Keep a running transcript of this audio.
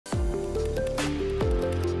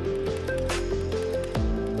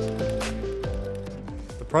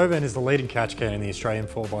ProVent is the leading catch can in the Australian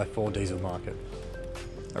 4x4 diesel market.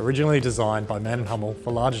 Originally designed by Mann Hummel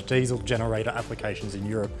for large diesel generator applications in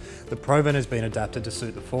Europe, the ProVent has been adapted to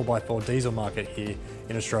suit the 4x4 diesel market here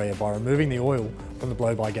in Australia by removing the oil from the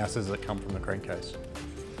blow-by gases that come from the crankcase.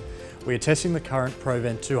 We are testing the current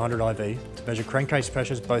ProVent 200 IV to measure crankcase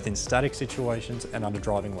pressures both in static situations and under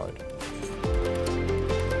driving load.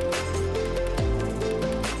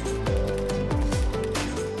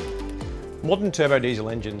 Modern turbo diesel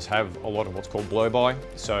engines have a lot of what's called blow-by,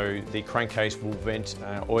 so the crankcase will vent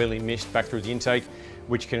oily mist back through the intake,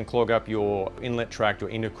 which can clog up your inlet tract, your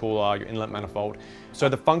intercooler, your inlet manifold. So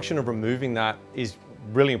the function of removing that is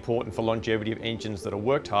really important for longevity of engines that are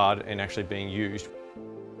worked hard and actually being used.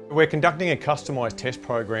 We're conducting a customised test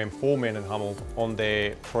program for Mann Hummel on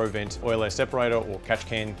their ProVent oil air separator or catch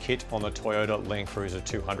can kit on the Toyota Land Cruiser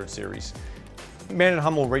 200 series. Mann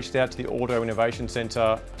Hummel reached out to the Auto Innovation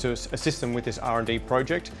Centre to assist them with this R&D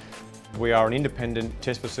project. We are an independent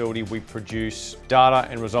test facility. We produce data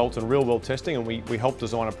and results and real-world testing, and we help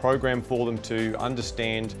design a program for them to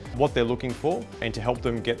understand what they're looking for and to help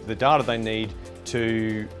them get the data they need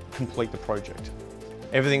to complete the project.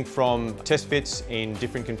 Everything from test fits in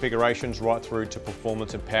different configurations right through to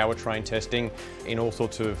performance and powertrain testing in all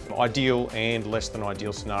sorts of ideal and less than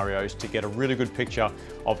ideal scenarios to get a really good picture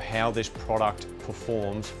of how this product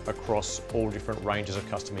performs across all different ranges of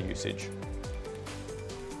customer usage.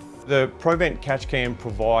 The ProVent catch can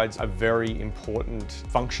provides a very important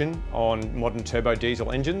function on modern turbo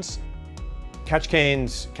diesel engines. Catch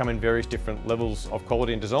cans come in various different levels of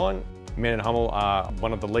quality and design. Mann Hummel are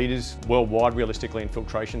one of the leaders worldwide realistically in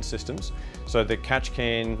filtration systems. So the catch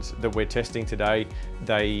cans that we're testing today,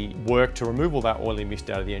 they work to remove all that oily mist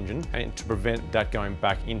out of the engine and to prevent that going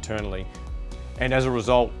back internally. And as a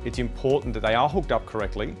result, it's important that they are hooked up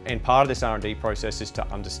correctly. And part of this R&D process is to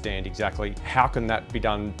understand exactly how can that be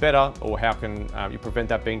done better, or how can you prevent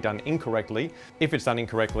that being done incorrectly. If it's done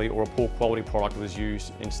incorrectly or a poor quality product was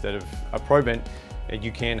used instead of a ProVent,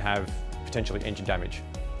 you can have potentially engine damage.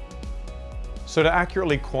 So to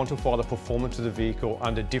accurately quantify the performance of the vehicle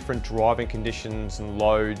under different driving conditions and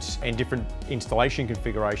loads and different installation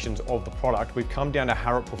configurations of the product, we've come down to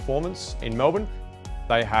Harrop Performance in Melbourne.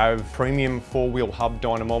 They have premium four-wheel hub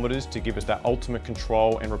dynamometers to give us that ultimate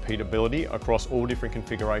control and repeatability across all different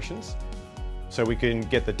configurations. So we can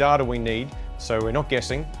get the data we need, so we're not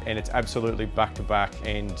guessing, and it's absolutely back-to-back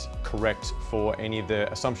and correct for any of the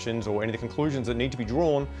assumptions or any of the conclusions that need to be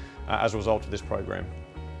drawn as a result of this program.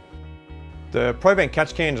 The ProVent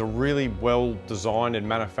catch can is a really well designed and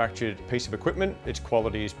manufactured piece of equipment. Its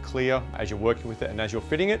quality is clear as you're working with it and as you're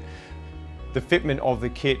fitting it. The fitment of the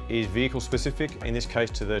kit is vehicle specific, in this case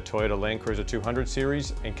to the Toyota Land Cruiser 200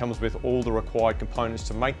 series, and comes with all the required components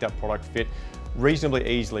to make that product fit reasonably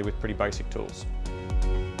easily with pretty basic tools.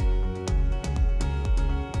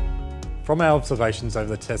 From our observations over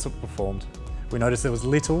the tests that were performed, we noticed there was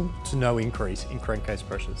little to no increase in crankcase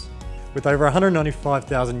pressures. With over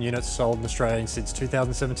 195,000 units sold in Australia since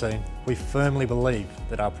 2017, we firmly believe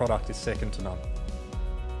that our product is second to none.